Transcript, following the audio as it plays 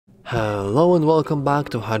Hello and welcome back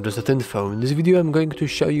to HardReset.Info. In this video I'm going to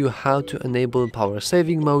show you how to enable power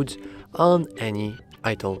saving modes on any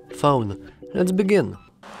Itel phone. Let's begin.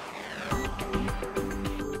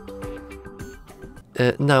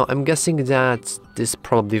 Now I'm guessing that this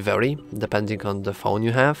probably vary depending on the phone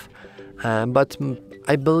you have, but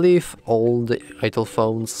I believe all the Itel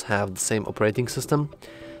phones have the same operating system,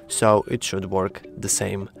 so it should work the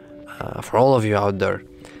same for all of you out there.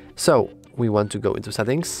 So we want to go into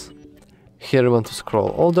settings. Here we want to scroll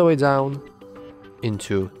all the way down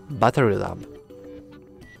into battery lab.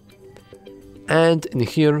 And in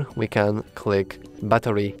here we can click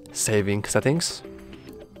battery saving settings.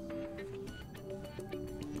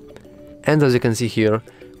 And as you can see here,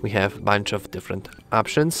 we have a bunch of different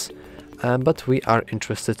options, but we are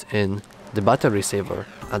interested in the battery saver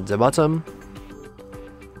at the bottom.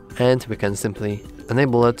 And we can simply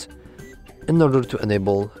enable it in order to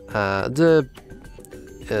enable the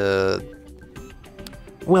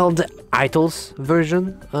Itel's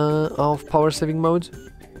version of power saving mode.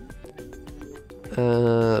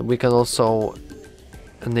 We can also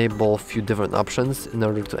enable a few different options in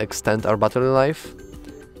order to extend our battery life.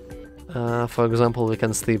 For example, we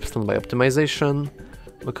can sleep standby optimization.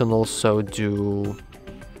 We can also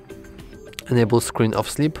enable screen off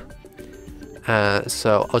sleep.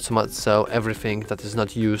 So everything that is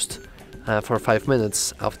not used for 5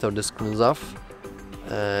 minutes after the screen is off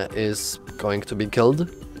is going to be killed.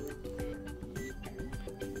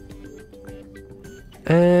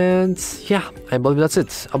 And yeah, I believe that's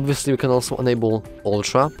it. Obviously we can also enable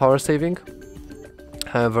ultra power saving.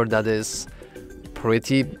 However, that is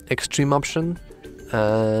pretty extreme option.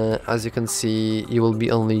 As you can see, you will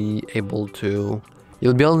be only able to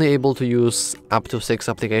use up to 6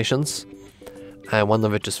 applications, one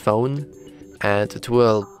of which is phone, and it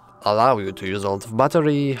will allow you to use a lot of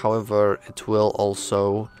battery. However, it will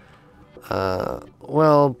also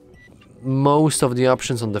most of the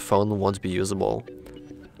options on the phone won't be usable.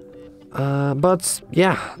 But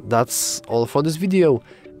yeah, that's all for this video.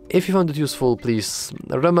 If you found it useful, please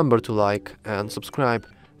remember to like and subscribe.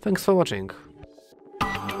 Thanks for watching.